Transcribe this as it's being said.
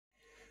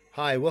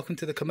Hi, welcome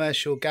to the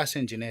Commercial Gas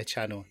Engineer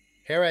channel.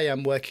 Here I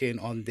am working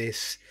on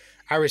this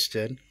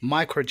Ariston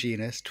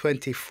Microgenus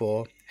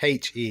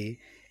 24HE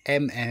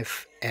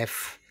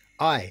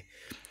Mffi.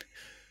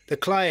 The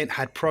client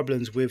had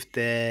problems with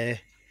their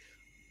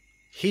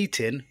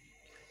heating,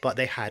 but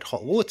they had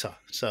hot water.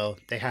 So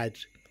they had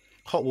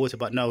hot water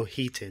but no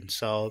heating.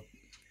 So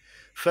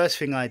first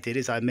thing I did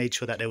is I made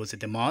sure that there was a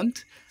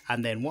demand,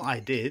 and then what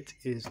I did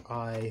is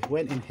I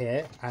went in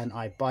here and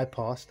I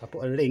bypassed, I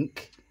put a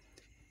link,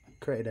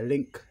 created a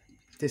link,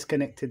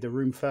 disconnected the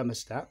room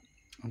thermostat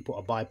and put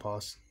a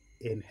bypass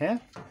in here.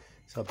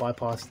 So I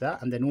bypassed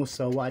that, and then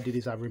also what I did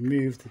is I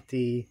removed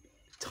the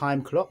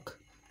time clock.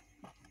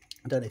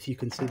 I don't know if you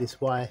can see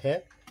this wire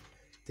here.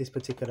 This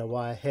particular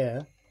wire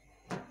here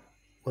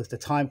was the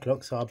time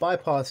clock, so I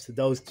bypassed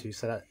those two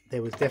so that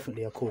there was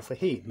definitely a call for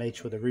heat, made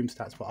sure the room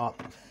stats were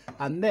up.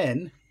 And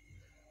then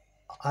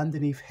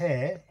underneath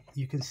here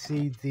you can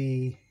see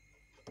the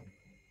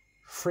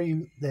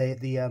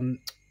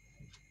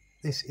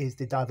this is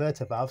the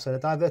diverter valve. So the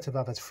diverter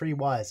valve has three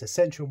wires. The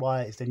central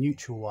wire is the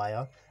neutral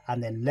wire,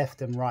 and then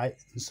left and right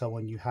and so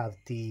on you have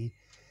the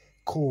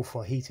call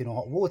for heating or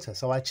hot water.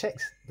 So I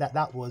checked that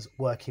that was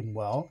working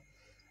well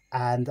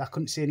and I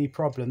couldn't see any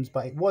problems,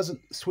 but it wasn't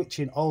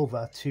switching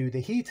over to the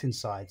heating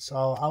side.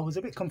 So I was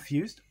a bit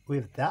confused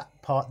with that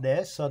part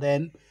there. So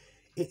then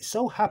it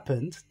so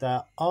happened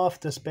that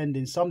after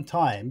spending some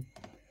time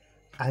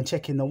and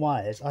checking the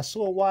wires, I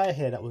saw a wire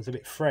here that was a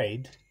bit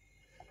frayed.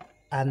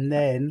 And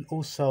then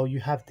also you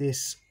have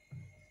this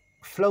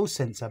flow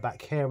sensor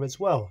back here as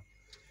well.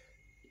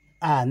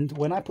 And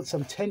when I put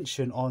some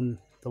tension on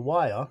the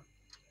wire,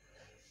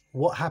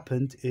 what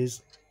happened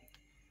is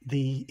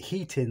the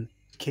heating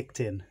kicked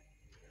in.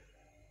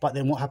 But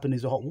then what happened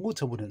is the hot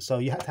water wouldn't. So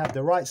you have to have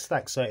the right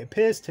stack. So it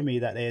appears to me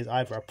that there's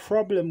either a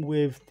problem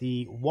with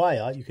the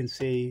wire, you can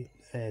see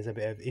there's a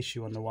bit of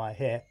issue on the wire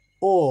here,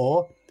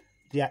 or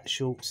the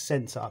actual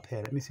sensor up here.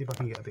 Let me see if I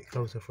can get a bit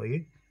closer for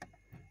you.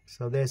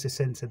 So there's the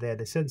sensor there.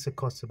 The sensor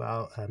costs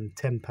about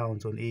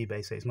 £10 on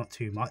eBay, so it's not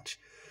too much.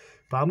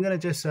 But I'm going to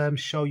just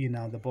show you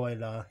now the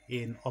boiler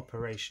in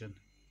operation.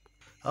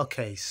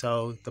 Okay,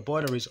 so the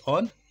boiler is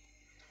on.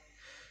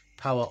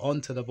 Power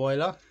on to the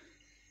boiler.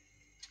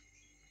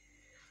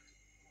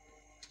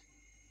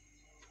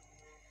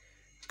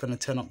 Going to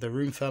turn up the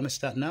room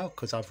thermostat now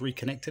because I've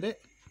reconnected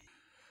it.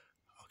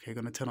 Okay,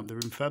 going to turn up the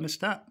room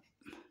thermostat.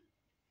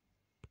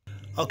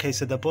 Okay,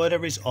 so the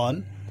boiler is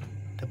on.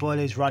 The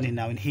boiler is running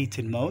now in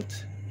heating mode.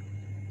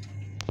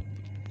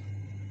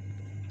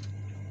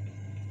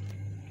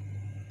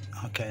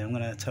 Okay, I'm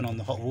going to turn on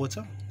the hot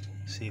water,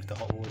 see if the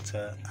hot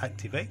water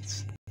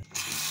activates.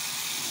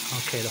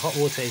 Okay, the hot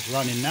water is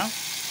running now.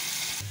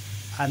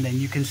 And then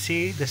you can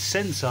see the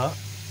sensor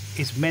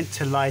is meant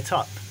to light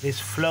up. This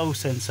flow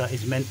sensor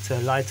is meant to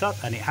light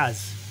up, and it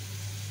has.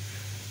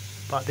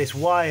 But this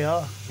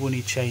wire will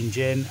need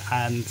changing,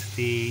 and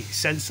the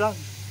sensor.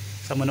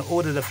 So I'm going to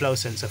order the flow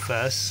sensor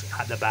first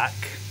at the back.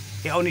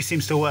 It only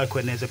seems to work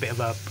when there's a bit of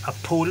a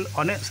pull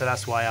on it, so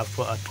that's why I've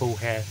put a pull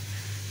here.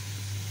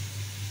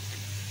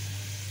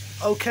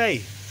 Okay,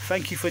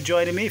 thank you for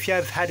joining me. If you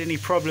have had any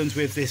problems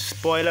with this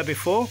boiler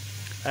before,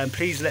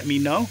 please let me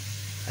know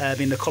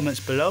in the comments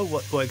below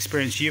what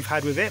experience you've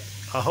had with it.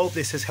 I hope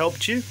this has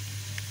helped you.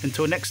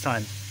 Until next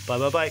time, bye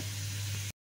bye bye.